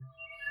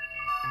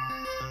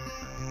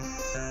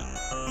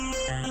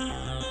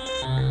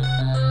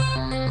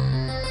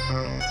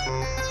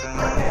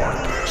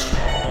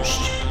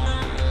most.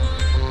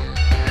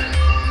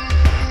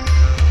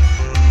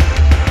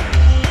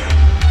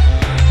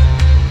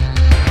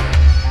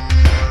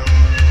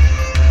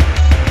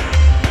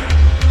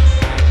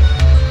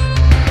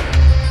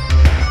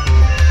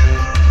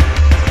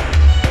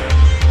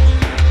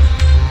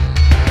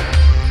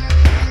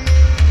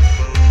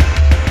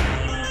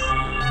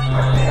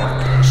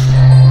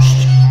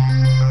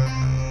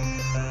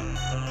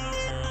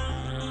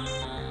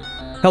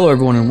 Hello,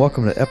 everyone, and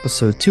welcome to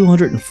episode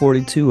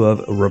 242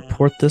 of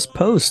Report This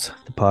Post,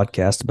 the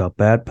podcast about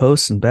bad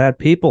posts and bad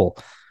people.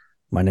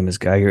 My name is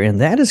Geiger,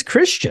 and that is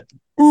Christian.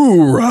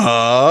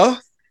 Hoorah!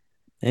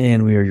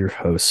 And we are your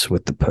hosts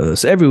with the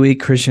post. Every week,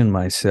 Christian and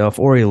myself,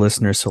 or a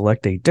listener,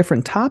 select a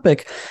different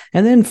topic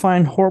and then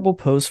find horrible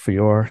posts for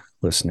your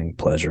listening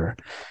pleasure.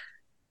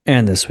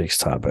 And this week's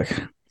topic,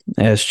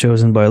 as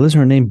chosen by a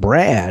listener named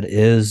Brad,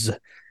 is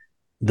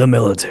the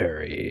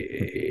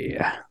military.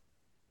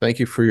 Thank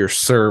you for your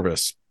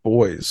service,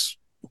 boys.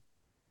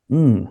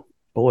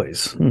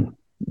 Boys.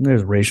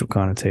 There's racial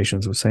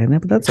connotations with saying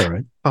that, but that's all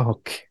right.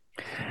 Okay.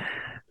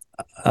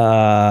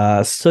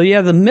 So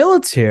yeah, the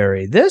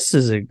military. This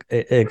is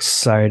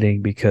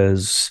exciting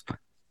because,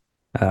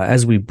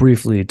 as we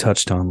briefly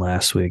touched on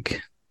last week,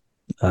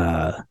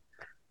 this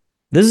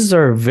is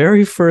our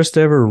very first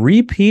ever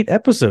repeat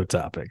episode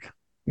topic.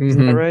 Is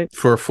that right?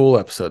 For a full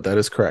episode, that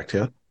is correct,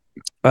 yeah.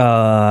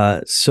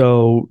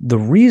 So the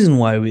reason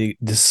why we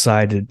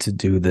decided to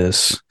do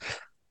this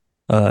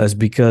is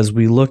because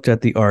we looked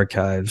at the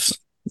archives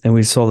and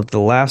we saw that the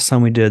last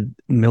time we did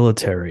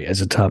military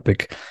as a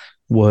topic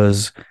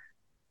was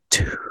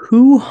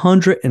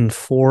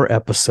 204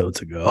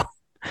 episodes ago,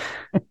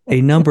 a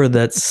number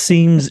that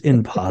seems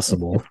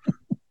impossible.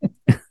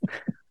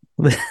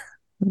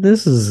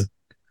 This is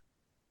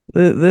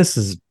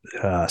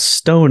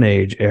Stone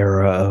Age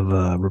era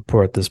of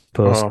Report This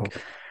Post. Oh.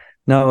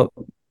 Now,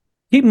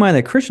 keep in mind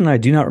that Christian and I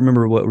do not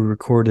remember what we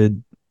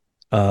recorded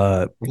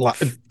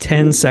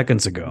 10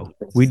 seconds ago.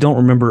 We don't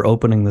remember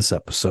opening this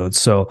episode.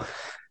 So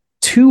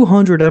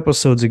 200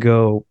 episodes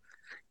ago,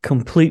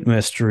 complete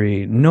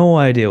mystery, no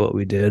idea what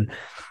we did.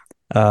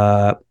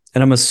 And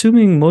I'm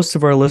assuming most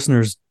of our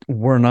listeners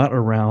were not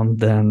around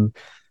then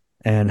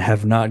and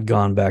have not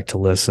gone back to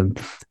listen.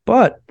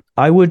 But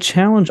I would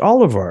challenge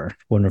all of our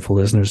wonderful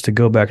listeners to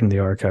go back into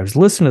the archives,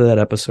 listen to that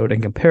episode,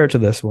 and compare it to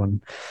this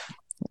one.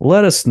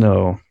 Let us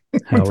know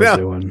how we're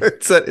doing.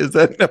 Is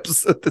that an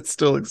episode that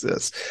still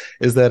exists?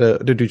 Is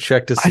that did you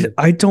check to see?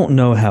 I don't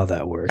know how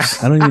that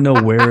works. I don't even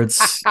know where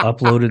it's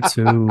uploaded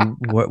to,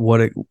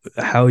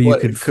 how you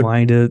could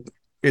find it.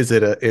 Is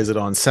it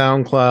on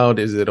SoundCloud?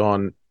 Is it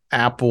on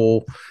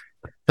Apple?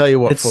 Tell you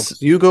what, folks,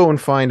 you go and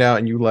find out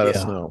and you let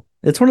us know.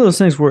 It's one of those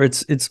things where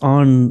it's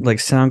on like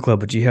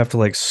SoundCloud, but you have to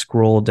like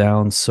scroll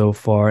down so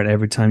far, and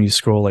every time you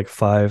scroll like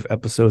 5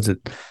 episodes,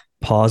 it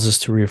pauses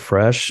to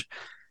refresh.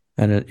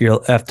 And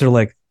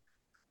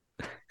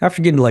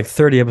after getting to like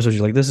 30 episodes,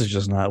 you're like, this is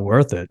just not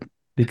worth it.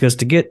 Because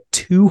to get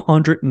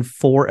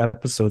 204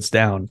 episodes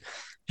down,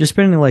 you're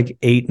spending like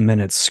 8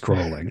 minutes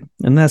scrolling.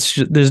 And that's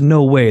just, there's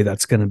no way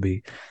that's going to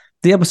be,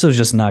 the episode's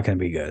just not going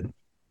to be good.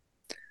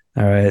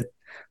 All right.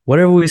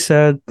 Whatever we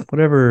said,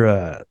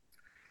 whatever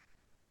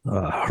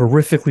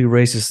horrifically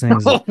racist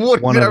things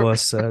one of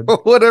us said.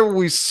 Whatever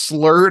we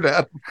slurred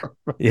at.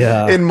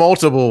 Yeah. In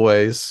multiple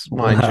ways,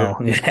 mind you.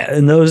 Yeah.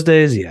 In those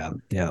days, yeah.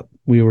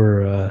 We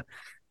were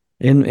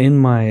in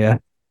the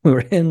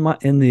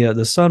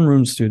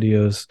Sunroom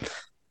Studios,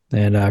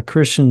 and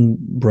Christian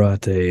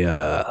brought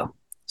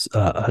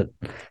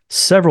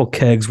several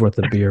kegs worth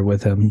of beer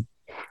with him.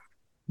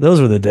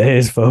 Those were the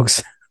days,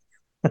 folks.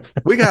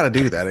 We got to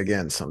do that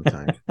again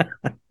sometime.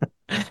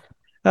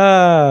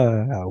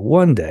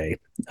 One day,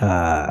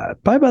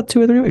 probably about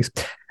 2 or 3 weeks.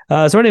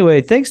 So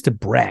anyway, thanks to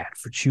Brad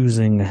for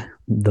choosing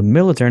the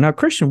military. Now,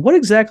 Christian, what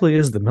exactly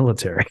is the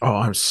military? Oh,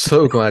 I'm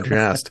so glad you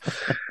asked.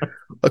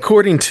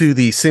 According to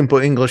the Simple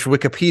English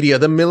Wikipedia,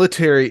 the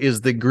military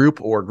is the group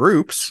or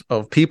groups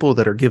of people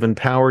that are given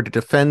power to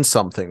defend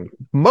something,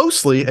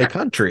 mostly a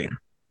country.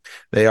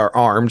 They are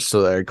armed,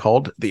 so they're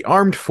called the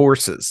armed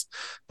forces.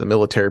 The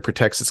military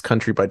protects its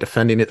country by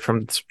defending it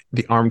from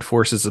the armed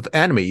forces of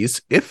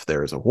enemies if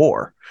there is a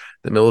war.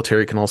 The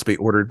military can also be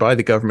ordered by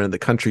the government of the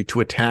country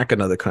to attack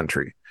another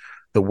country.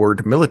 The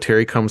word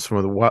military comes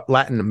from the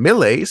Latin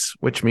miles,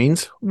 which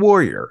means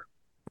warrior.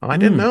 I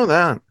didn't know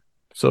that.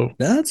 So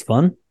that's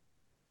fun.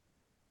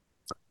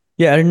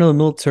 Yeah, I didn't know the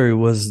military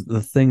was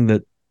the thing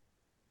that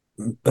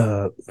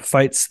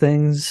fights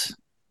things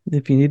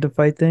if you need to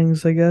fight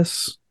things, I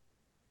guess.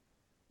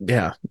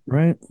 Yeah.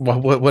 Right?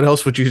 What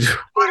else would you do?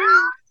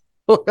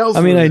 What else?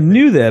 I mean, I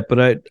knew that,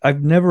 but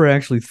I've never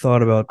actually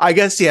thought about. I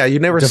guess, yeah, you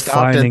never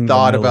stopped and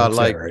thought about,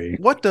 like,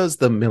 what does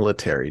the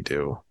military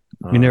do?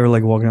 You never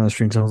like walking down the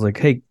street and someone's like,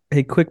 hey,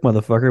 quick,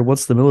 motherfucker,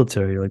 what's the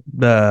military? You're like,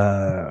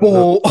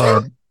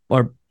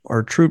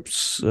 our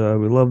troops, we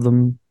love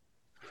them.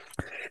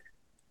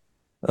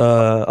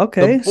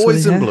 Okay. The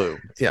boys in blue.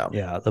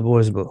 Yeah, the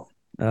boys in blue.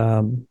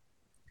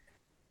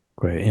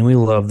 Great. And we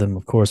love them.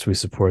 Of course, we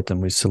support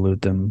them. We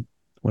salute them.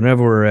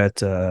 Whenever we're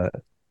at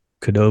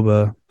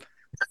Qdoba.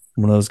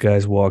 One of those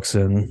guys walks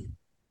in.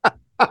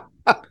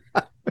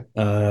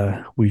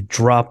 We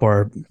drop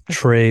our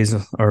trays,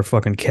 our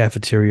fucking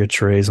cafeteria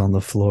trays on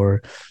the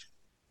floor,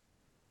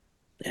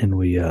 and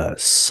we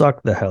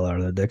suck the hell out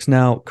of the dicks.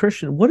 Now,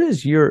 Christian, what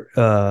is your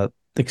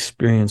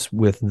experience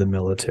with the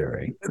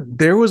military?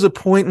 There was a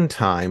point in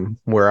time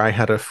where I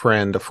had a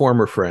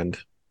former friend,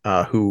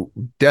 who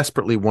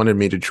desperately wanted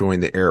me to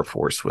join the Air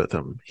Force with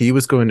him. He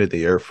was going to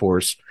the Air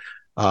Force,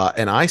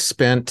 and I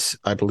spent,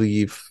 I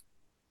believe,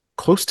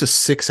 close to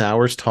 6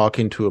 hours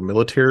talking to a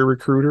military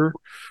recruiter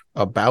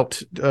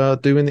about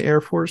doing the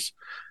Air Force,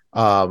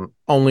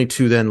 only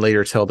to then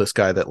later tell this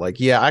guy that,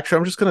 like, yeah, actually,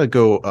 I'm just going to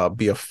go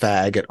be a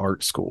fag at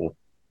art school.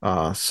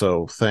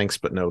 So thanks,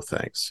 but no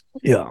thanks.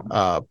 Yeah.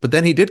 But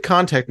then he did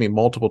contact me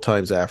multiple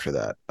times after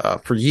that,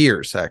 for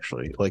years,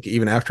 actually. Like,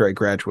 even after I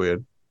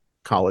graduated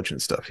college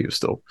and stuff, he was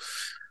still.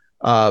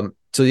 So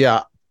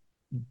yeah,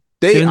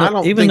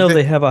 even though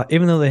they have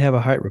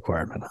a height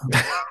requirement.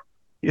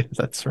 Yeah,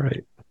 that's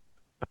right.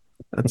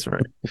 That's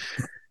right.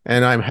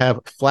 And I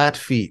have flat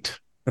feet.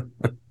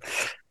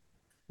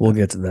 We'll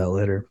get to that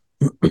later.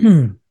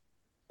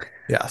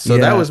 Yeah. So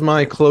that was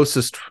my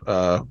closest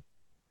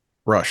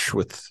rush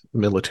with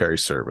military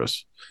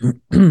service. A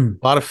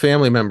lot of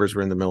family members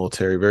were in the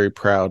military, very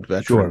proud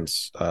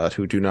veterans,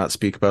 who do not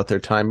speak about their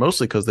time,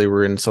 mostly because they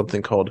were in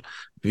something called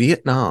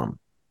Vietnam.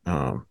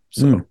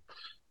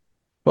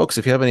 Folks,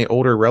 if you have any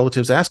older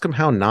relatives, ask them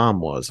how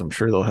Nam was. I'm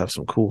sure they'll have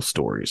some cool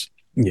stories.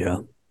 Yeah.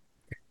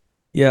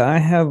 Yeah, I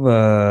have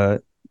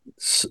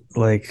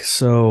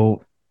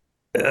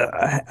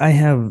I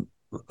have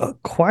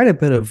quite a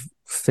bit of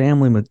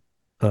family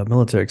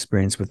military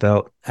experience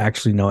without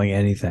actually knowing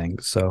anything.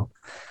 So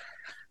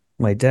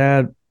my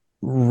dad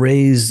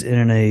raised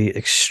in a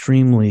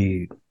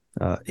extremely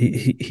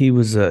he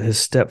was his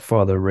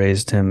stepfather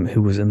raised him,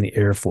 who was in the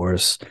Air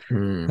Force,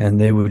 and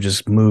they would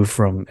just move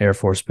from Air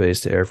Force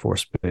Base to Air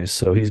Force Base.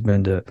 So he's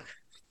been to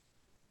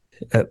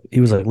he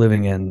was like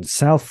living in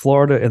South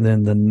Florida, and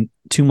then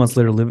 2 months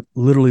later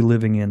literally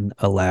living in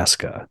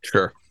Alaska.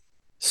 Sure.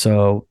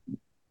 So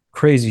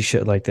crazy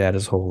shit like that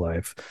his whole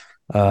life.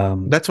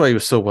 That's why he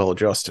was so well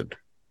adjusted.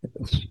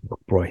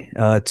 Boy,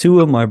 two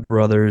of my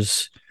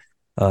brothers,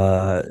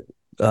 huge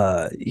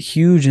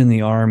in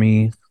the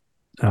Army,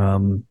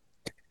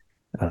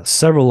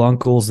 several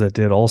uncles that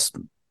did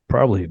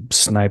probably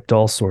sniped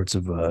all sorts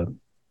of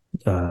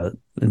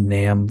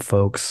NAM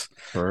folks.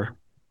 Sure.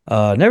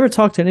 Never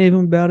talked to any of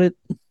them about it.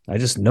 I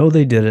just know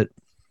they did it,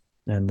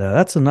 and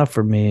that's enough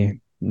for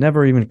me.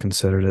 Never even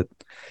considered it.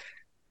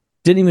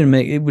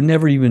 It would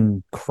never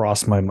even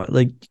cross my mind.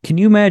 Like, can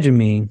you imagine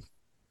me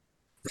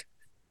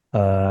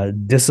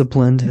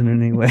disciplined in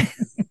any way?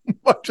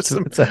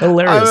 It's a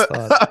hilarious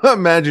thought.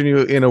 Imagine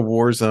you in a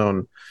war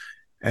zone,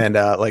 and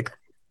like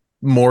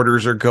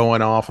mortars are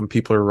going off and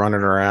people are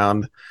running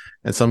around,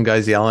 and some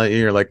guy's yelling at you.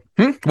 You're like,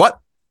 what?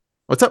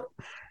 What's up?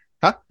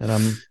 Huh? And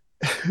I'm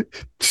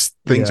just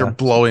things are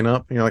blowing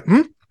up, and you're like,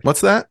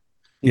 what's that?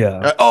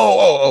 Yeah.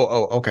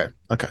 Okay.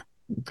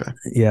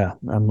 Yeah,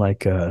 I'm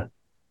like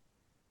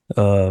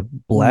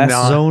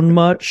blast zone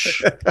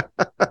much.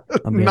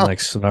 I'm being like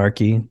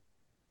snarky.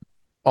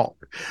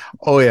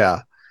 Oh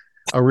yeah,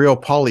 a real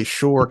Pauly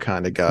Shore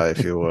kind of guy,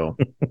 if you will.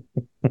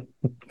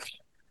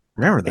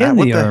 Remember that in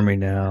the Army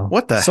now.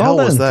 What the hell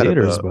was that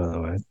theaters, about? by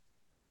the way?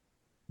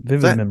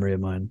 Vivid memory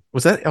of mine.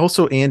 Was that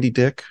also Andy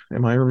Dick?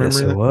 Am I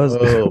remembering? Yes, it was.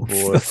 Oh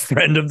boy, a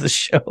friend of the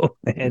show,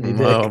 Andy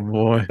Dick. Oh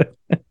boy.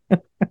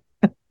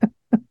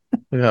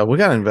 Yeah, we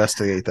gotta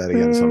investigate that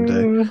again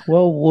someday.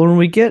 Well, when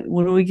we get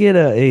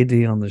a AD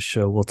on the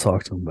show, we'll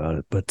talk to him about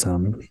it. But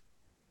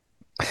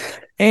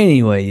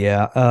anyway,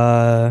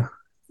 yeah,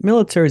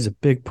 military is a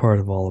big part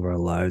of all of our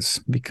lives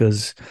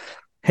because,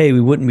 hey,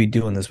 we wouldn't be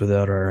doing this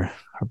without our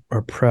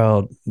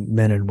proud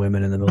men and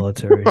women in the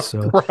military.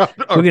 So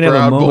we're gonna have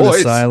a moment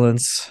of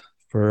silence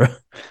for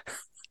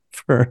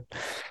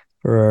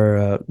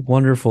our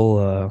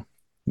wonderful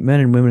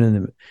men and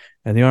women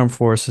in the armed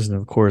forces, and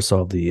of course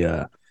all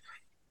the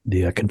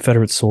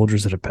Confederate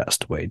soldiers that have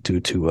passed away due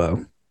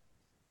to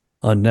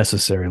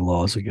unnecessary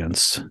laws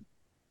against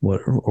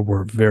what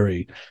were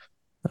very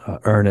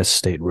earnest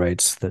state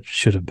rights that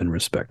should have been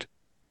respected.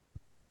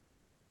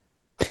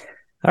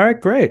 All right,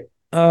 great.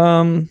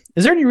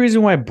 Is there any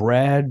reason why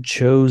Brad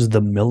chose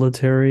the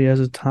military as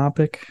a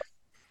topic?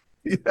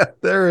 Yeah,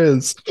 there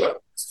is.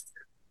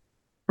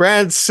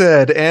 Brad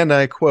said, and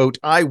I quote,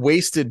 "I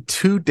wasted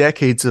 2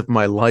 decades of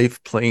my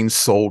life playing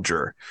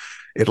soldier.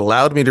 It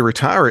allowed me to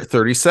retire at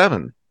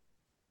 37.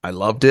 I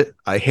loved it.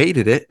 I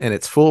hated it, and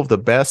it's full of the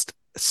best.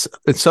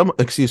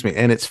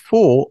 And it's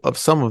full of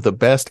some of the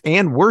best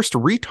and worst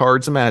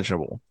retards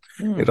imaginable.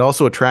 It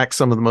also attracts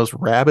some of the most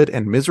rabid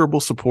and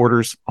miserable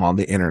supporters on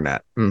the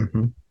internet."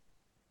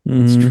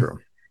 It's true.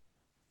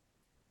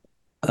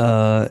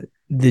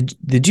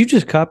 Did you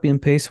just copy and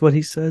paste what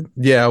he said?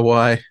 Yeah,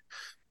 why?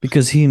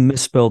 Because he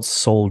misspelled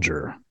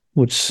soldier,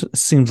 which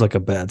seems like a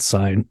bad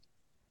sign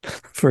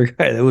for a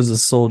guy that was a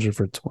soldier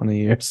for 20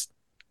 years.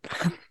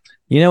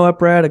 You know what,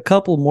 Brad? A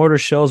couple mortar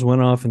shells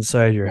went off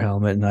inside your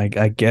helmet, and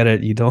I get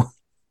it. You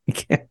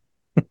can't.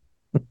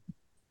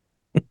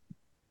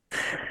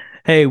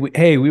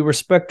 We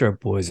respect our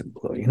boys in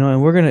blue,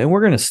 and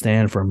we're gonna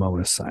stand for a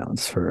moment of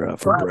silence for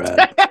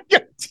Brad.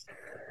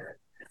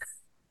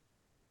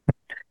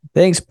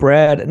 Thanks,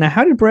 Brad. Now,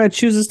 how did Brad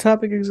choose this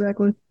topic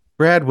exactly?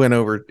 Brad went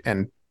over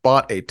and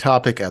bought a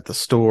topic at the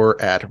store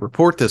at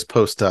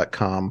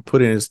reportthispost.com,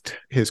 put in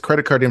his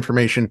credit card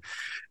information,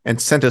 and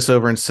sent us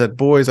over and said,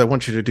 boys, I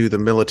want you to do the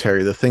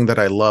military, the thing that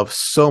I love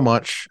so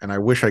much and I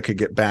wish I could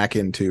get back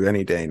into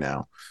any day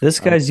now. This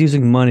guy's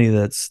using money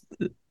that's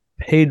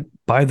paid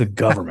by the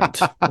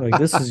government. Like,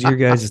 this is your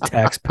guys'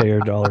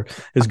 taxpayer dollar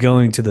is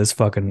going to this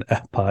fucking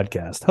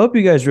podcast. Hope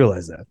you guys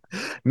realize that.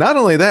 Not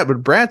only that,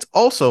 but Brad's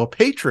also a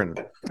patron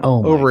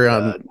over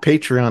on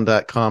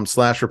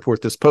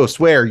patreon.com/reportthispost,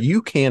 where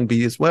you can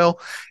be as well.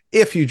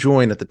 If you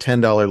join at the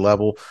 $10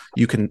 level,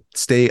 you can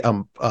stay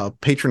a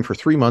patron for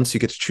 3 months. You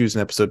get to choose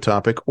an episode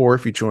topic. Or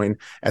if you join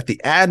at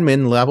the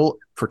admin level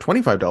for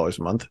 $25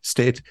 a month,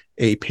 stay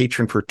a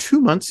patron for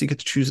 2 months. You get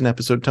to choose an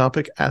episode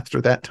topic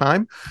after that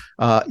time.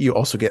 You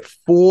also get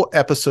full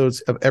episodes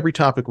of every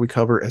topic we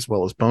cover, as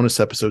well as bonus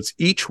episodes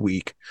each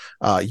week,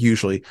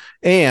 usually.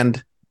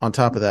 And on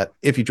top of that,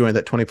 if you join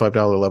that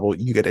 $25 level,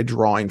 you get a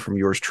drawing from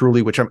yours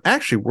truly, which I'm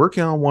actually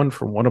working on one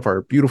from one of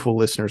our beautiful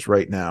listeners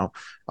right now,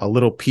 a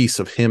little piece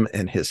of him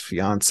and his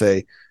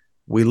fiance.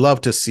 We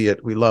love to see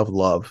it. We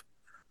love.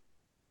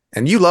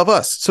 And you love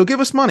us. So give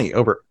us money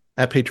over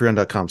at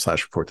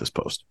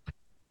patreon.com/reportthispost.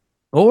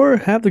 Or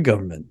have the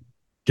government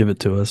give it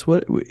to us.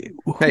 We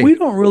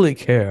don't really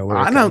care.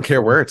 I don't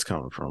care where it's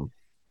coming from.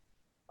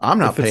 I'm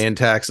not paying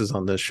taxes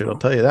on this shit. I'll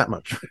tell you that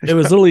much. It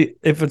was literally,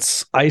 if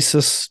it's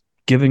ISIS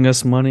giving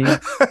us money,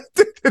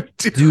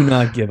 do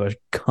not give a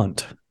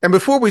cunt. And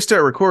before we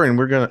start recording,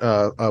 we're going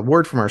to a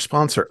word from our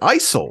sponsor,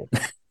 ISIL.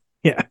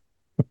 Yeah.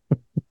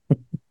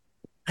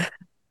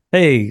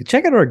 Hey,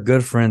 check out our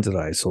good friends at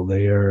ISIL.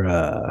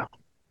 They're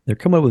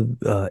coming up with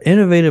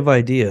innovative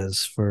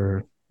ideas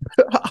for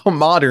a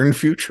modern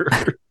future.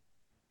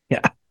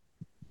 Yeah.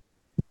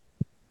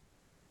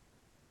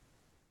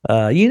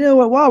 You know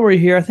what? While we're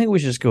here, I think we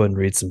should just go ahead and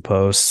read some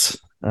posts.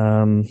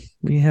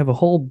 We have a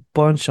whole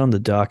bunch on the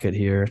docket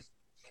here.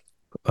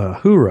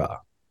 Hoorah.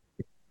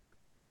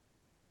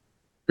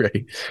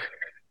 Great.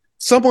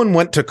 Someone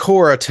went to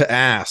Quora to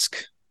ask,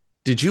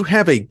 did you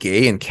have a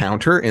gay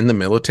encounter in the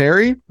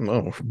military?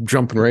 Oh,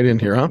 jumping right in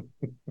here, huh?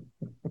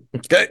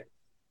 Okay.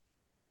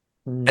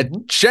 Mm-hmm. A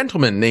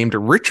gentleman named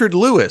Richard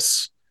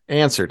Lewis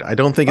answered. I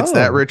don't think it's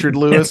that Richard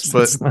Lewis,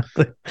 but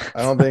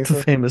I don't think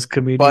so. Famous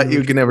comedian. But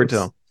you can never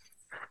tell.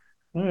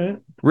 All right.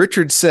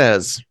 Richard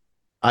says,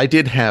 I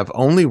did have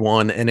only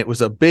one, and it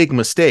was a big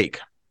mistake.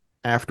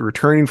 After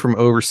returning from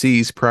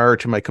overseas prior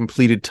to my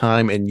completed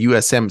time in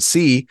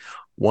USMC,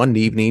 one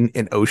evening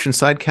in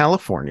Oceanside,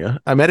 California,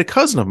 I met a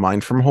cousin of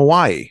mine from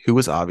Hawaii who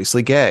was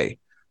obviously gay.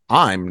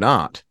 I'm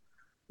not.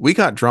 We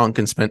got drunk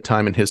and spent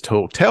time in his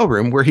hotel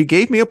room where he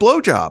gave me a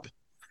blowjob.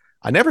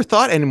 I never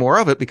thought any more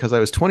of it because I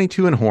was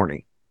 22 and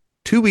horny.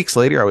 2 weeks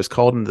later, I was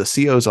called into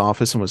the CO's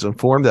office and was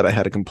informed that I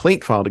had a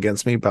complaint filed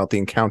against me about the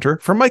encounter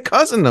from my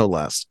cousin, no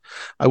less.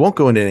 I won't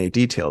go into any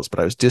details, but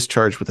I was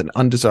discharged with an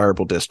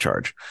undesirable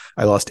discharge.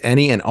 I lost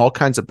any and all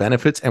kinds of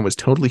benefits and was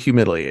totally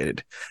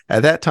humiliated.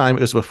 At that time,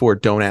 it was before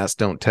don't ask,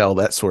 don't tell,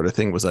 that sort of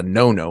thing was a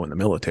no-no in the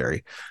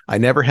military. I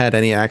never had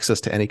any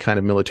access to any kind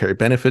of military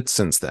benefits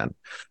since then.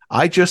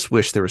 I just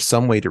wish there was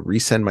some way to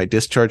resend my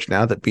discharge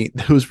now that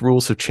those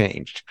rules have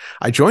changed.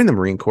 I joined the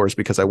Marine Corps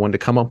because I wanted to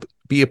come up,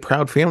 be a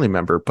proud family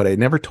member, but I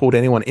never told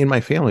anyone in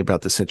my family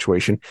about the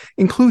situation,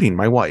 including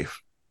my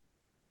wife.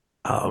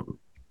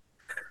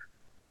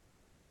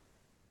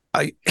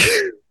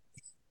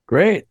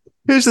 Great.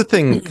 Here's the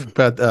thing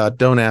about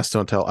don't ask,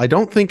 don't tell. I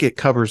don't think it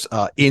covers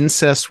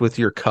incest with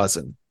your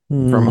cousin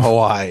from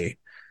Hawaii.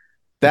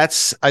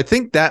 I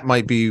think that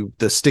might be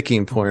the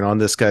sticking point on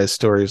this guy's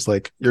story, is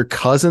like your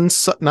cousin,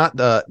 not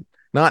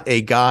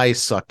a guy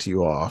sucked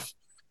you off,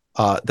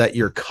 that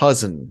your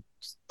cousin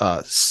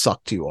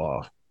sucked you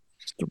off.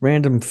 Just a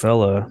random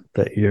fella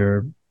that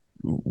you're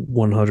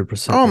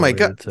 100%. Oh my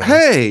God.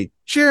 Hey,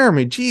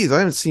 Jeremy, geez, I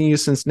haven't seen you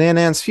since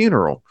Nan's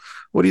funeral.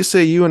 What do you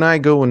say you and I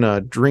go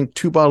and drink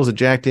 2 bottles of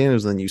Jack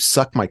Daniels and then you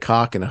suck my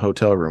cock in a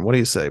hotel room? What do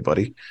you say,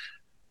 buddy?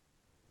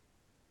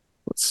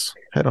 Let's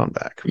head on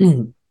back.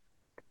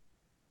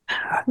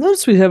 I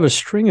noticed we have a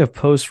string of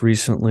posts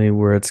recently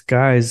where it's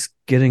guys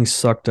getting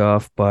sucked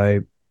off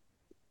by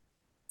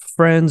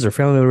friends or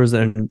family members,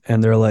 and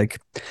they're like,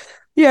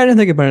 yeah, I didn't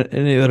think about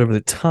any of it at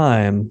the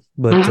time,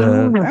 but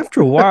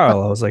after a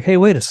while I was like, hey,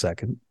 wait a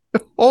second.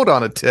 Hold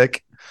on a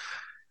tick.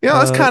 Yeah,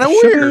 that's kind of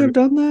weird. Should I have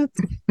done that?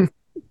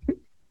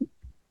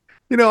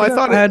 I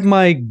thought I had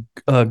my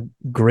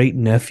great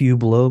nephew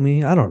blow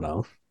me. I don't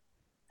know.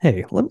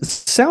 Hey, let me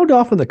sound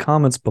off in the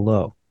comments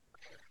below.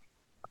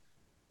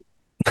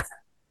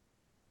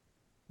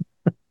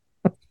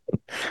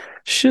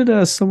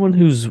 Should someone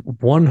who's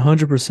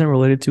 100%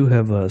 related to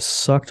have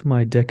sucked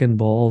my dick and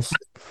balls?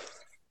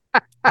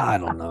 I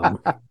don't know.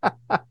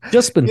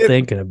 Just been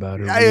thinking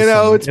about it You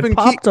know, recently. It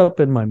popped up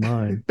in my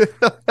mind.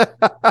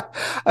 I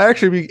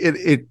actually,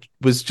 it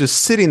was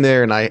just sitting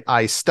there, and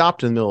I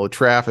stopped in the middle of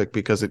traffic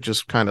because it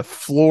just kind of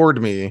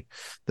floored me.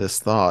 This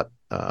thought.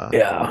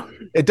 Yeah.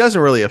 It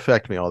doesn't really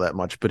affect me all that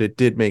much, but it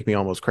did make me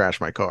almost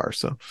crash my car.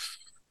 So,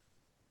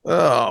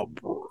 oh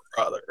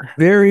brother,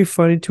 Very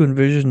funny to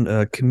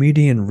envision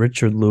comedian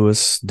Richard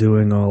Lewis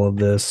doing all of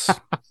this.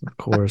 Of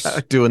course.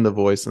 doing the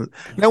voice.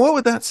 Now, what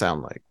would that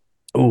sound like?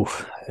 Oh,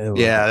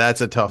 Yeah,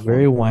 that's a tough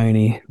very one.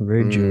 whiny,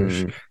 very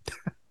Jewish.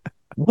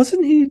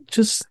 Wasn't he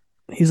just?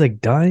 He's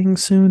like dying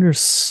soon or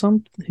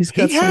something. He's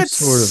got He some had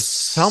sort of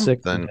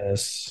something.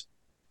 sickness.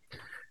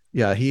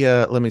 Yeah, he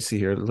let me see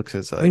here. It looks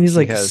as I mean, he's he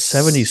like has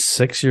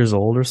 76 years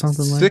old or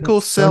something like that.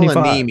 sickle cell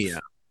 75.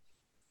 anemia.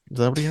 Is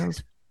that what he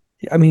has?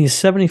 I mean, he's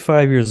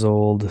 75 years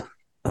old.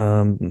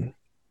 A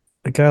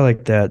guy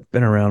like that,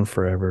 been around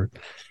forever.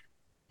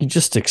 You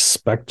just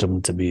expect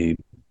him to be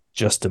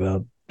just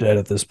about dead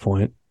at this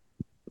point.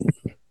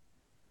 It's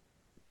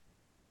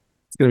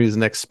gonna be his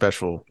next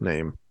special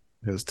name,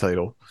 his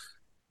title.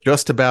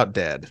 Just about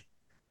dead.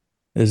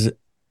 Is it?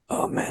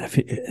 Oh man,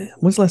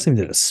 when's the last time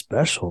he did a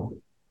special?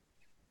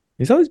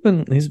 He's a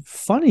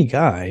funny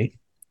guy.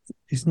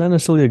 He's not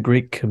necessarily a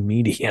great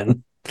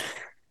comedian.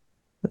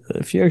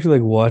 If you actually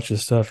like watch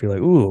his stuff, you're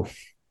like, ooh,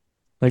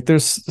 like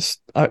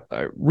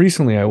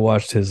recently I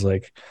watched his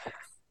like,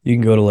 you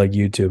can go to like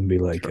YouTube and be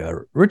like,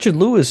 Richard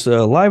Lewis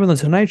live on the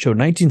Tonight Show,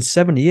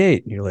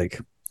 1978, and you're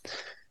like,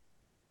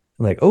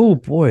 oh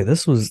boy,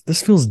 this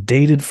feels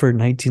dated for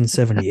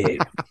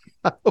 1978.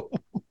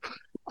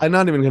 I'm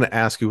not even going to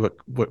ask you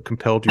what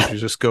compelled you to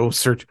just go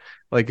search,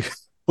 like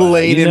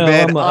laying in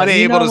bed,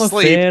 unable to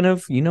sleep.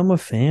 I'm a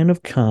fan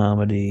of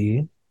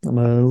comedy. I'm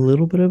a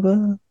little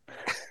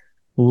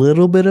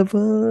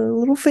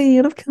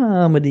fan of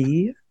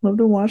comedy. Love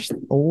to watch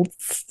some old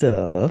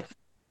stuff.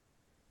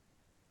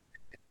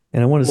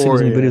 And I want to see some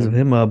videos of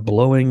him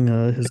blowing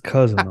his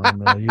cousin on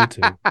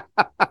YouTube.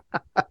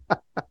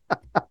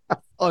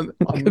 on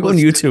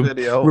YouTube,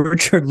 video.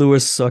 Richard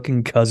Lewis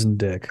sucking cousin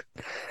dick.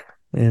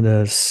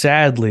 And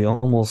sadly,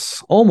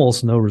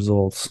 almost no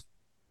results.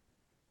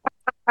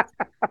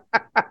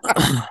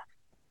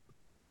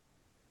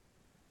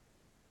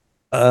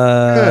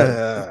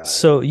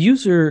 So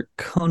user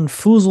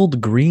Confuzzled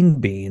Green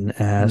Bean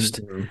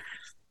asked,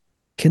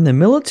 can the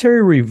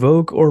military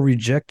revoke or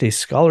reject a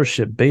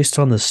scholarship based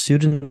on the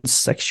student's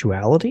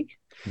sexuality?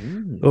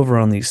 Over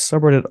on the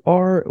subreddit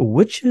r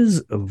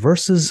witches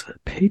versus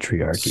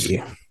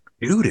patriarchy.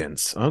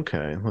 Students.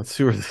 Okay, let's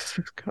see where this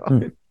is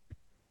going.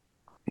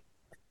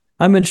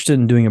 I'm interested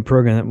in doing a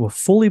program that will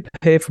fully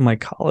pay for my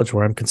college,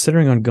 where I'm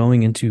considering on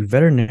going into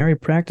veterinary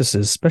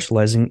practices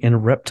specializing in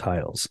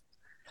reptiles.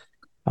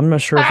 I'm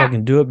not sure if I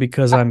can do it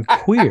because I'm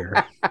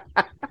queer.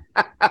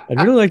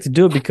 I'd really like to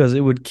do it because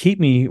it would keep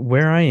me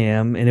where I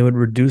am and it would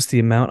reduce the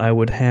amount I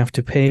would have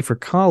to pay for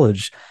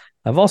college.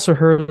 I've also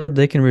heard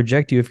they can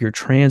reject you if you're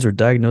trans or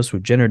diagnosed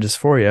with gender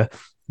dysphoria,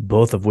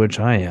 both of which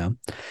I am.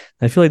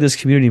 I feel like this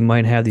community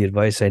might have the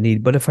advice I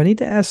need, but if I need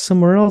to ask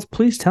somewhere else,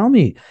 please tell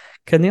me.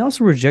 Can they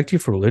also reject you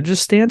for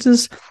religious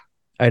stances?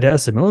 I'd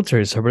ask the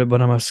military subreddit,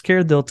 but I'm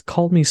scared they'll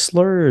call me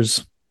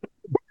slurs.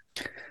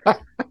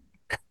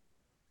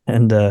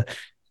 And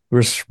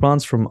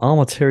response from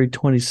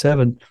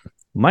Almateri27.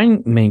 My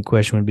main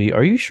question would be,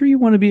 are you sure you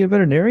want to be a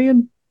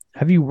veterinarian?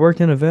 Have you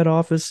worked in a vet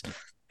office?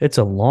 It's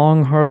a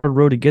long, hard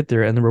road to get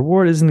there, and the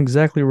reward isn't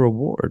exactly a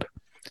reward.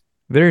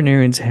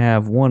 Veterinarians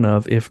have one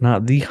of, if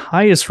not the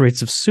highest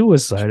rates of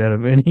suicide out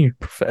of any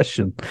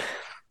profession.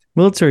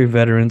 Military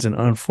veterans and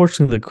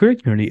unfortunately the queer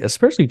community,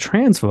 especially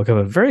trans folk, have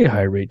a very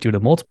high rate due to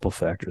multiple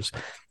factors.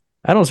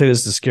 I don't say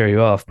this to scare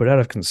you off, but out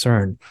of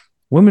concern.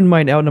 Women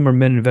might outnumber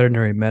men in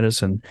veterinary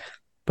medicine,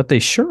 but they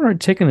sure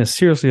aren't taken as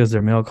seriously as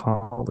their male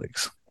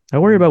colleagues. I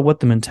worry about what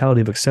the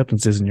mentality of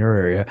acceptance is in your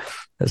area,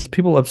 as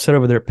people upset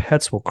over their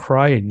pets will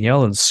cry and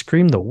yell and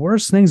scream the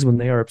worst things when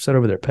they are upset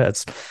over their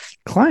pets.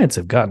 Clients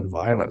have gotten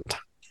violent.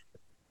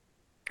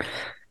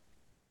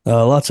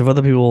 Lots of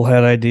other people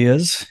had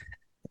ideas,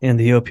 and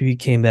the OPP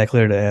came back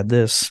later to add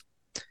this.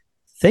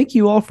 Thank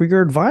you all for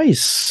your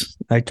advice.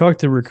 I talked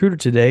to a recruiter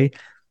today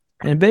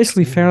and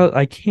basically found out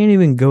I can't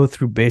even go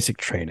through basic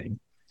training.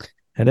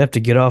 I'd have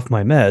to get off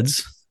my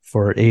meds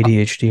for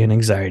ADHD and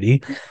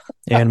anxiety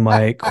and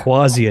my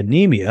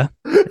quasi-anemia.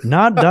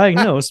 Not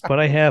diagnosed, but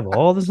I have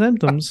all the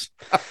symptoms.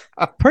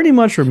 Pretty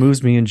much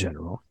removes me in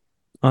general.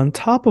 On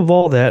top of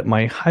all that,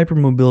 my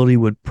hypermobility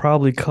would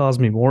probably cause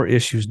me more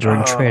issues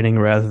during training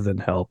rather than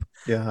help.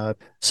 Yeah.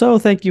 So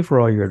thank you for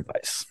all your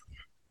advice.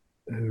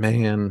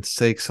 Man,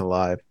 sakes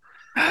alive.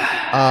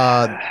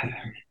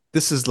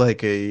 This is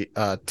like a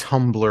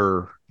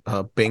Tumblr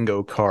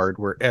bingo card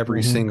where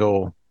every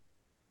single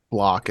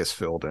block is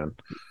filled in.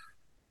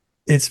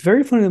 It's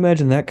very funny to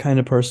imagine that kind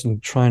of person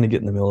trying to get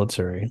in the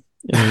military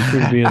and the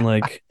recruiter being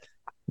like,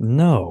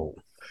 no,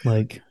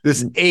 like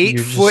this 8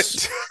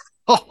 foot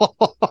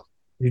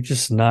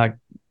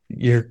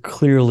you're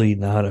clearly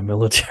not a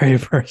military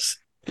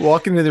person.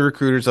 Walk into the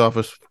recruiter's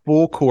office,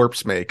 full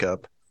corpse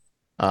makeup,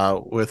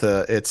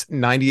 It's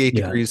 98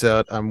 Yeah. degrees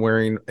out. I'm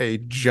wearing a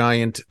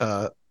giant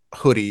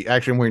hoodie.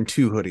 Actually, I'm wearing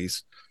two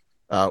hoodies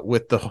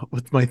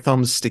with my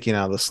thumbs sticking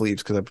out of the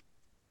sleeves because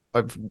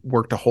I've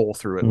worked a hole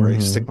through it where I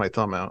stick my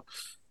thumb out.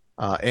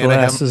 And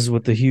Glasses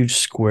with the huge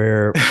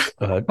square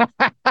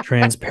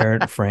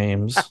transparent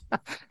frames.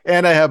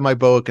 I have my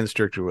boa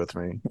constrictor with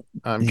me.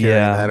 I'm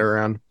carrying that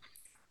around.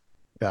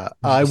 Yeah,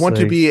 I want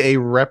to be a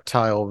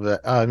reptile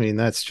vet. I mean,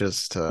 that's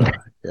just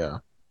yeah.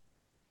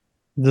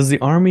 Does the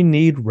army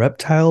need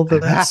reptile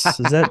vets?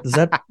 Does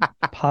that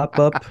pop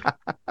up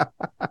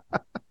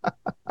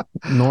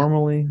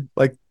normally?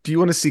 Like, do you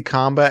want to see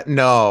combat?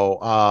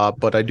 No,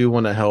 but I do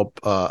want to help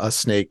a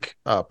snake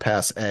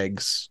pass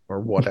eggs or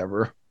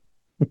whatever.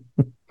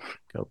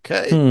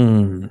 Okay.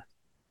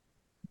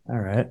 All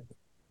right.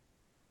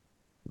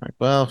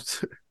 Well,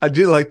 I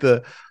do like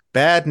the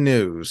bad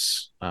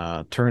news.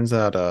 Turns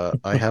out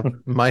I have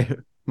my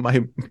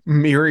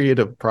myriad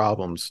of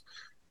problems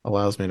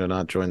allows me to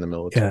not join the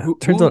military. Yeah.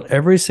 Turns out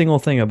every single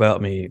thing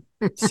about me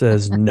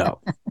says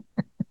no.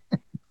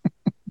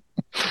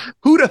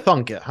 Who'da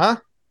thunk it, huh?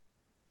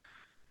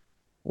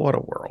 What a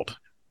world.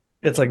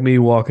 It's like me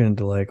walking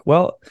into like,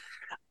 well,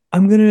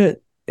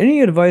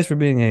 any advice for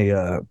being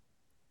a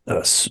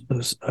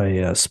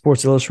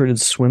Sports Illustrated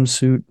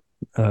swimsuit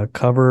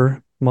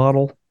cover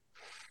model?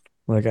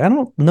 Like, I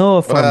don't know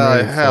if I'm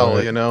ready hell,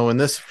 for it. in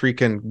this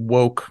freaking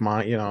woke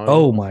mind,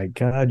 Oh my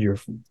God, your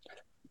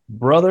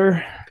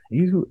brother,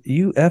 you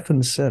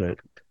effing said it.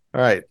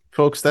 All right,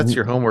 folks, that's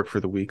your homework for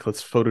the week.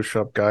 Let's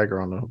Photoshop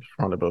Geiger on the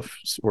front of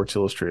Sports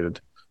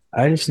Illustrated.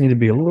 I just need to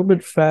be a little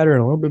bit fatter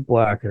and a little bit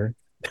blacker.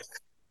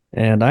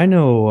 And I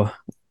know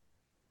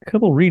a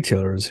couple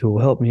retailers who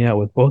will help me out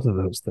with both of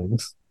those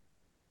things.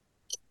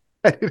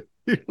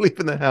 You're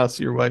leaving the house.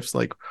 Your wife's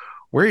like,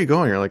 where are you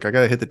going? You're like, I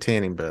got to hit the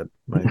tanning bed.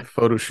 My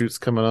photo shoot's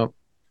coming up.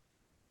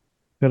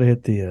 Got to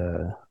hit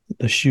the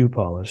shoe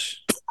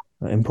polish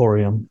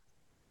emporium.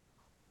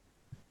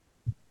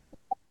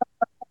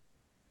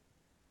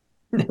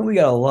 We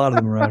got a lot of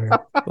them around here,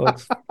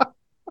 folks.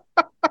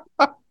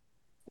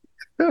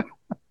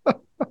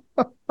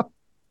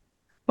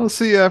 I'll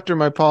see you after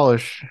my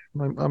polish.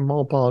 I'm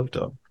all polished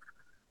up.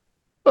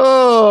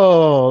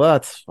 Oh,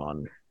 that's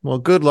fun. Well,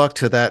 good luck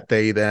to that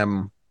they,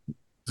 them,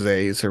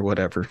 theys, or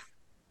whatever.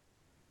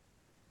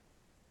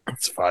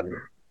 It's fun.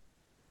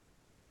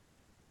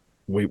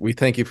 We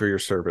thank you for your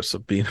service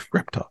of being a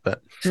reptile vet.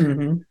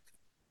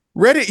 Mm-hmm.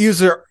 Reddit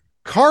user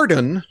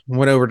Cardon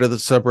went over to the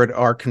subreddit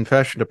Our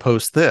Confession to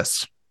post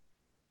this.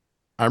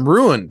 I'm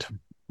ruined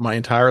my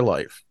entire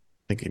life.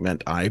 I think he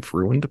meant I've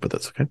ruined, but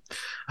that's okay.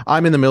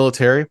 I'm in the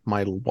military.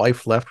 My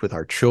wife left with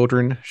our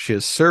children. She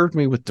has served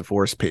me with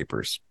divorce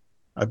papers.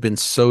 I've been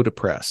so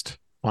depressed.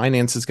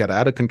 Finances got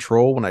out of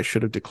control when I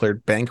should have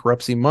declared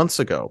bankruptcy months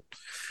ago.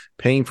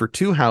 Paying for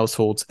 2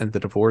 households and the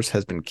divorce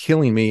has been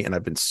killing me, and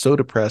I've been so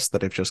depressed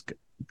that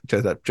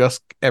I've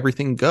just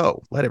everything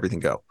go. Let everything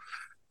go.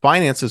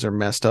 Finances are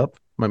messed up.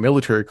 My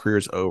military career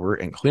is over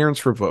and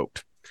clearance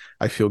revoked.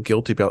 I feel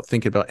guilty about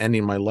thinking about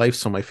ending my life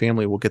so my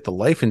family will get the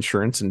life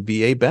insurance and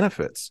VA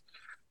benefits.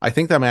 I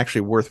think that I'm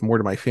actually worth more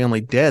to my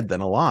family dead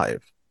than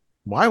alive.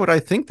 Why would I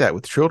think that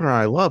with children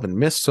I love and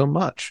miss so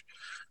much?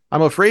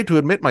 I'm afraid to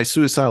admit my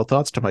suicidal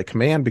thoughts to my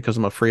command because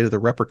I'm afraid of the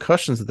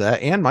repercussions of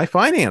that and my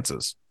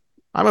finances.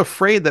 I'm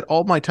afraid that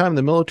all my time in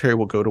the military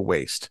will go to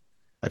waste.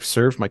 I've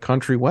served my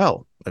country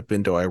well. I've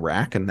been to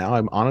Iraq, and now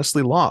I'm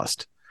honestly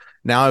lost.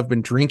 Now I've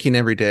been drinking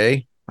every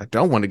day. I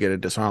don't want to get a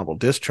dishonorable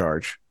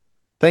discharge.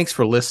 Thanks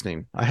for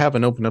listening. I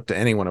haven't opened up to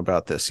anyone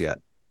about this yet.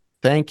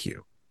 Thank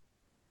you.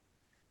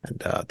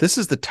 And this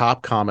is the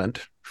top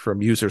comment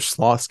from user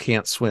Sloths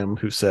Can't Swim,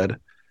 who said,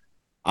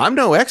 I'm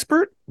no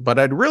expert, but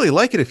I'd really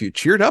like it if you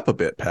cheered up a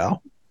bit,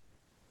 pal.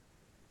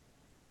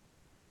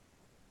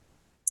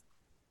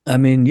 I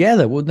mean, yeah,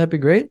 wouldn't that be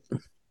great?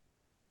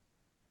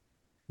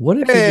 What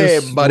if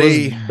it just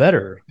buddy. was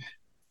better?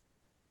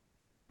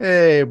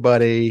 Hey,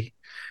 buddy.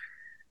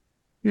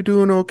 You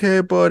doing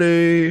okay,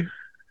 buddy?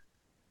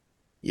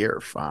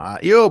 You're fine.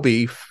 You'll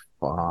be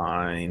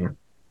fine.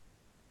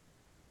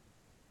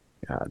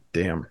 God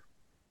damn.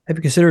 Have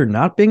you considered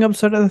not being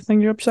upset at the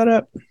thing you're upset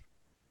at?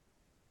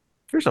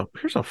 Here's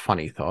a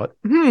funny thought.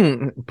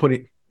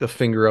 Putting the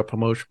finger up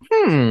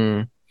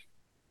emotion.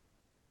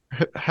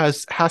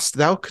 Hast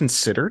thou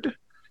considered?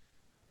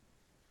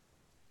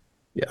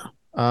 Yeah.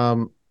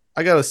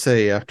 I gotta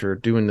say, after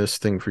doing this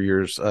thing for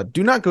years,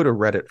 do not go to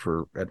Reddit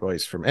for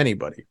advice from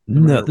anybody.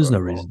 No, there's no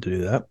reason to do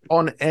that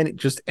on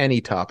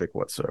any topic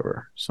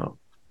whatsoever. So,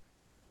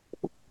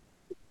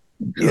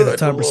 yeah, the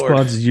top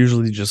response is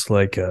usually just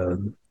like,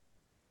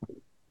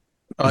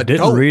 I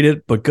didn't read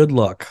it, but good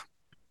luck.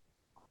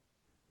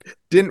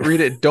 Didn't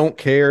read it, don't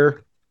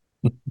care,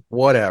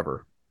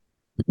 whatever.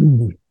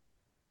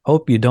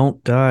 Hope you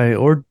don't die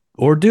or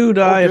do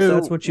die if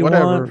that's what you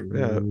want.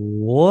 Yeah.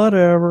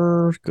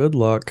 Whatever. Good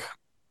luck.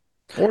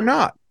 Or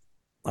not.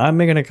 I'm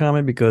making a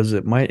comment because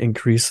it might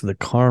increase the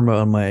karma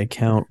on my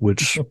account,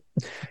 which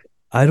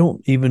I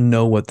don't even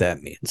know what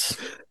that means.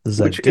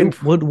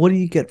 What do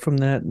you get from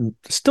that?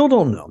 Still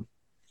don't know.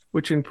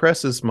 which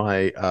impresses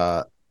my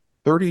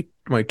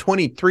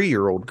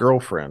 23-year-old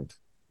girlfriend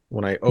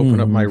when I open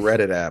up my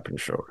Reddit app and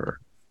show her.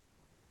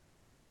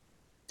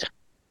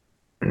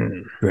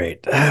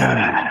 Great.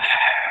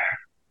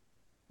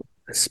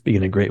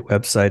 Speaking of great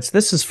websites,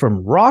 this is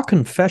from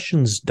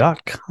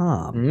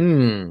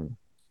rawconfessions.com.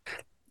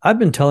 I've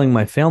been telling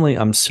my family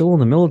I'm still in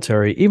the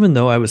military, even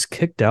though I was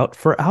kicked out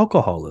for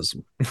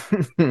alcoholism.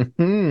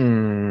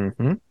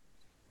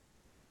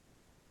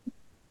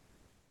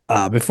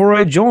 Before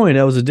I joined,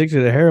 I was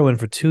addicted to heroin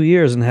for 2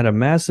 years and had a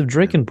massive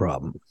drinking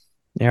problem.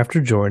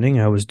 After joining,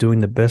 I was doing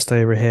the best I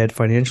ever had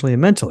financially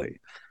and mentally.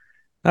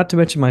 Not to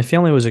mention my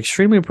family was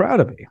extremely proud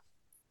of me.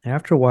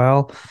 After a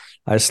while,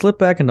 I slipped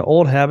back into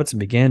old habits and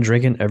began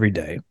drinking every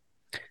day.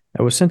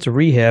 I was sent to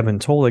rehab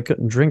and told I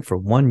couldn't drink for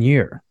 1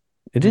 year.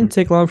 It didn't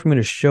take long for me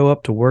to show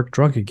up to work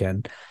drunk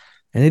again,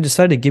 and they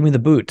decided to give me the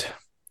boot.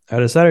 I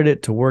decided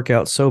it to work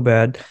out so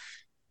bad.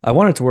 I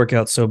wanted to work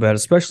out so bad,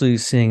 especially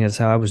seeing as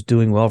how I was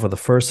doing well for the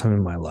first time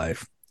in my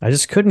life. I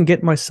just couldn't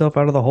get myself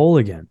out of the hole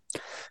again.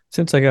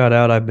 Since I got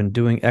out, I've been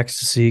doing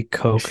ecstasy,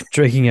 coke,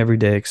 drinking every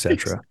day,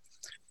 etc.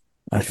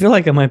 I feel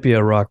like I might be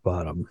at rock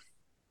bottom.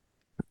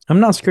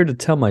 I'm not scared to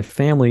tell my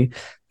family.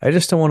 I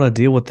just don't want to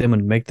deal with them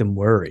and make them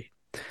worry.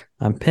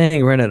 I'm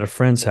paying rent at a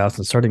friend's house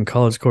and starting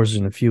college courses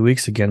in a few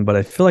weeks again, but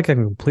I feel like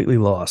I'm completely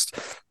lost.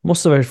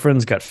 Most of my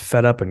friends got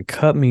fed up and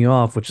cut me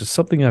off, which is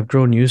something I've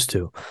grown used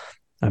to.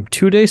 I'm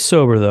 2 days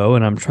sober, though,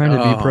 and I'm trying to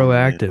be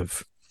proactive.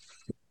 Man.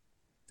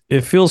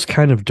 It feels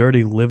kind of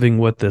dirty living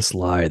with this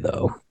lie,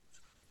 though.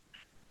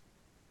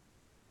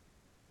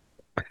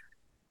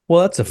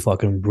 Well, that's a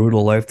fucking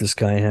brutal life this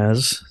guy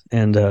has,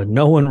 and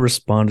no one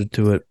responded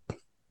to it.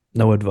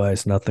 No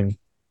advice, nothing.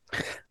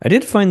 I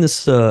did find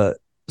this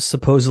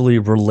supposedly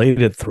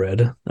related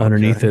thread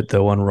underneath it,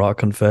 though, on Raw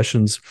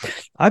Confessions.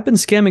 I've been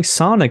scamming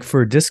Sonic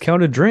for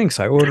discounted drinks.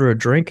 I order a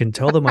drink and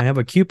tell them I have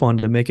a coupon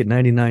to make it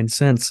 99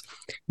 cents.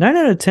 9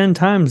 out of 10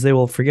 times they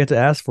will forget to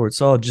ask for it,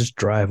 so I'll just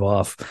drive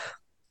off.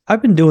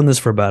 I've been doing this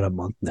for about a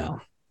month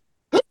now.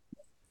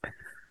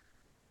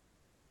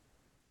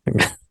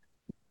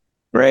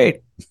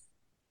 Great.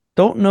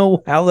 Don't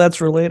know how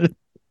that's related,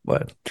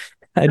 but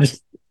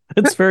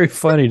it's very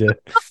funny to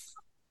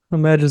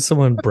imagine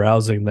someone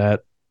browsing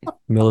that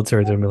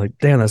military to be like,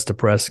 damn, that's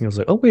depressing. I was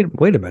like, oh,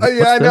 wait a minute.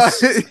 Yeah, What's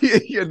this?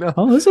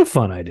 Oh, that's a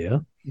fun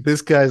idea.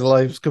 This guy's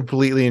life's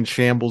completely in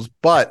shambles,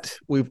 but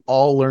we've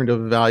all learned a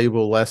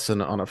valuable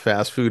lesson on a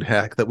fast food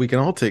hack that we can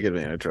all take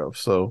advantage of.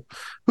 So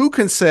who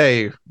can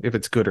say if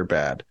it's good or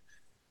bad?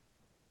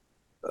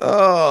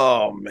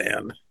 Oh,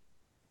 man.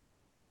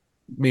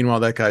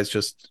 Meanwhile, that guy's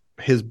just,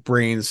 his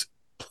brain's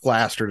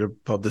plastered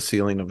above the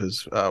ceiling of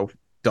his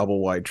double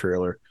wide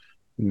trailer.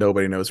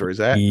 Nobody knows where he's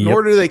at,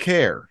 nor do they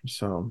care.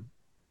 So,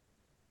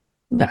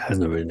 nah, there's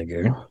nobody to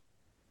care. God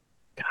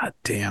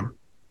damn.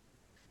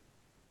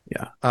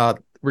 Yeah.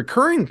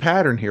 Recurring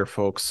pattern here,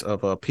 folks,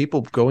 of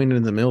people going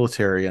into the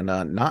military and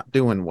not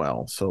doing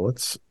well. So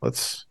let's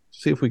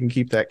see if we can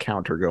keep that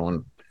counter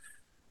going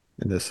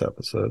in this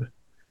episode.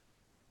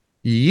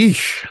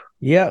 Yeesh.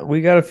 Yeah,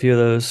 we got a few of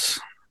those.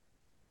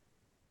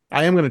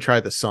 I am going to try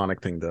the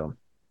Sonic thing, though.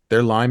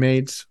 Their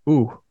limeades.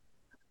 Ooh,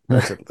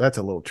 that's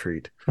a little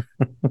treat.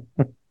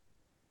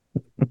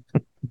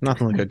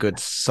 Nothing like a good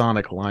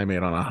Sonic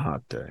limeade on a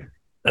hot day.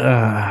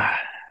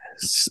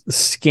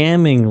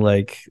 Scamming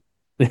like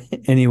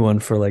anyone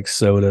for like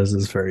sodas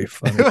is very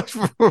funny.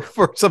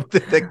 for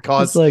something that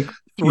costs like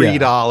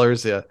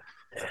 $3. Yeah.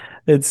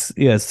 It's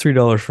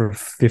 $3 for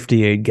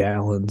 58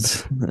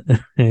 gallons.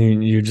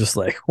 And you're just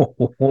like,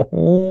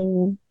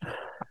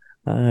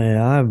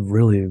 I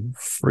really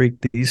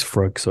freaked these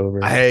frucks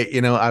over.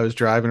 I was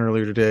driving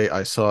earlier today.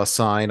 I saw a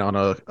sign on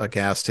a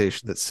gas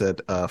station that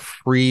said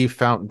free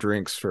fountain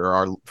drinks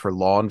for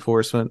law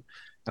enforcement.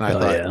 And I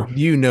thought,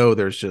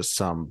 there's just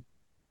some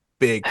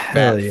big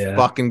fat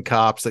fucking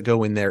cops that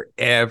go in there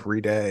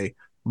every day,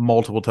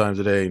 multiple times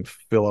a day, and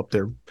fill up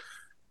their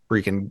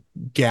freaking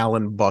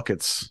gallon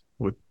buckets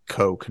with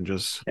Coke and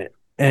just.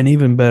 And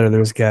even better,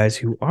 there's guys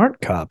who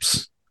aren't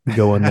cops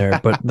go in there,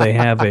 but they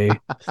have their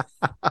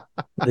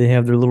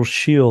little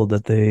shield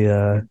that they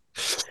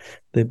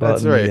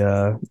bought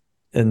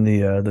in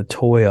the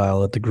toy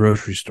aisle at the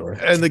grocery store.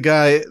 And the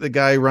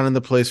guy running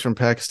the place from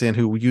Pakistan,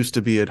 who used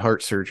to be a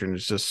heart surgeon,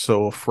 is just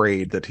so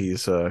afraid that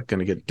he's going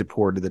to get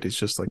deported that he's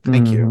just like,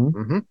 thank you.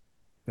 Mm-hmm.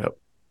 Yep.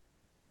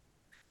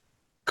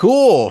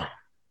 Cool.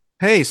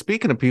 Hey,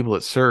 speaking of people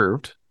that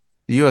served,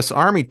 the U.S.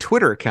 Army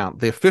Twitter account,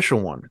 the official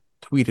one,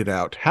 tweeted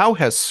out, "How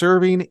has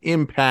serving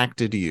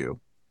impacted you?"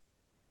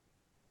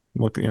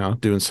 Look,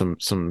 doing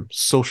some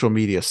social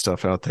media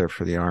stuff out there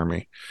for the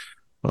Army.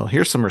 Well,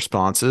 here's some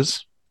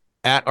responses.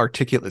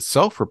 @Articulate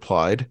itself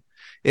replied,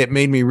 "It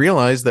made me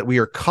realize that we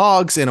are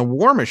cogs in a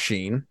war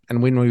machine,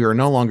 and when we are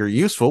no longer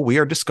useful, we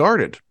are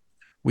discarded.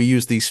 We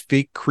use these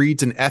fake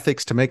creeds and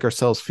ethics to make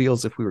ourselves feel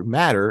as if we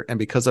matter, and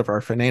because of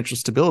our financial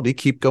stability,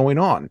 keep going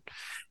on.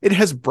 It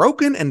has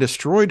broken and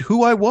destroyed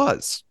who I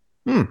was."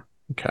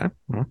 Okay.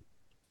 Well,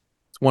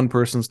 it's one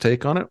person's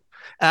take on it.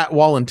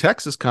 @Wall in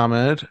Texas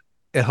commented,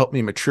 It helped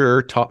me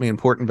mature, taught me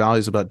important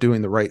values about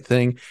doing the right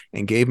thing,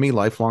 and gave me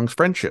lifelong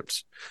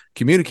friendships.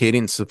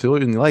 Communicating in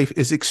civilian life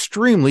is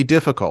extremely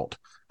difficult.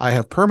 I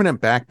have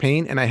permanent back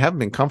pain, and I haven't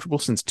been comfortable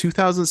since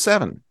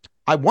 2007.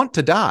 I want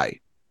to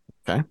die.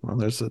 Okay, well,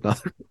 there's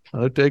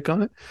another take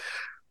on it.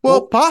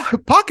 Well,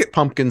 Pocket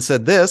Pumpkin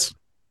said this.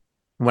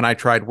 When I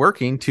tried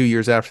working 2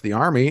 years after the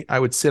Army, I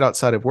would sit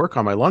outside of work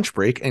on my lunch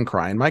break and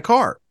cry in my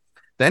car,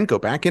 then go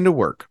back into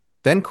work,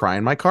 then cry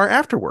in my car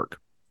after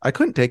work. I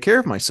couldn't take care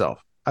of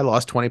myself. I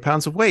lost 20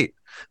 pounds of weight.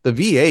 The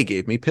VA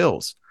gave me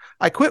pills.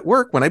 I quit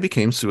work when I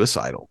became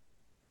suicidal.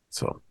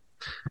 So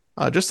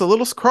just a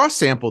little cross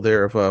sample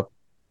there of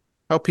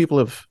how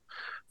people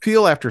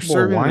feel after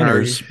serving.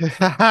 Whiners.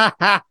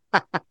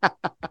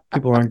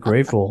 People aren't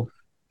grateful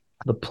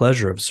for the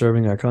pleasure of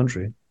serving our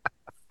country.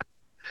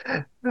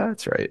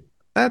 That's right.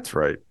 That's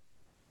right.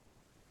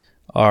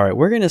 All right,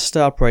 we're going to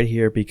stop right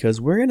here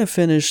because we're going to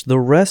finish the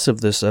rest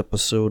of this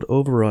episode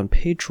over on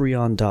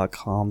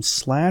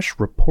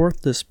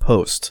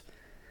patreon.com/reportthispost.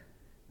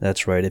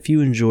 That's right. If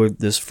you enjoyed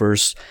this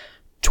first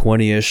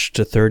 20-ish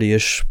to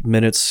 30-ish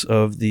minutes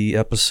of the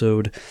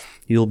episode,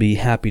 you'll be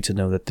happy to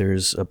know that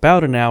there's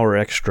about an hour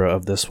extra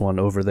of this one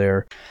over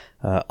there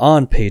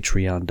on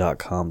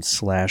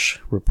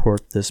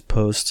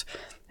patreon.com/reportthispost.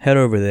 Head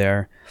over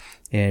there.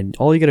 And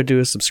all you got to do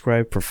is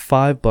subscribe for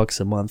 $5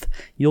 a month.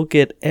 You'll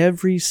get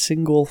every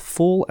single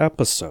full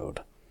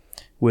episode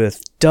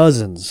with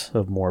dozens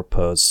of more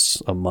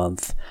posts a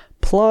month,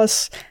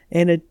 plus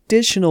an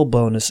additional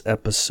bonus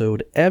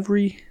episode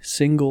every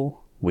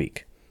single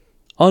week.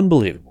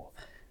 Unbelievable.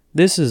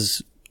 This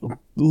is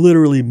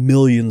literally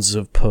millions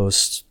of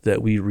posts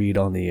that we read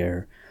on the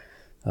air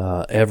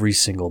every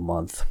single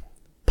month.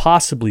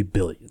 Possibly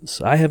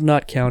billions. I have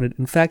not counted.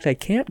 In fact, I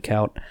can't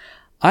count.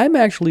 I'm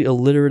actually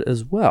illiterate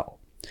as well.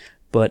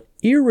 But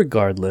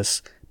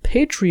irregardless,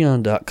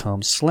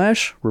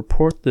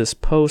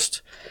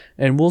 patreon.com/reportthispost,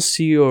 and we'll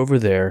see you over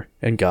there,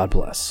 and God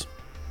bless.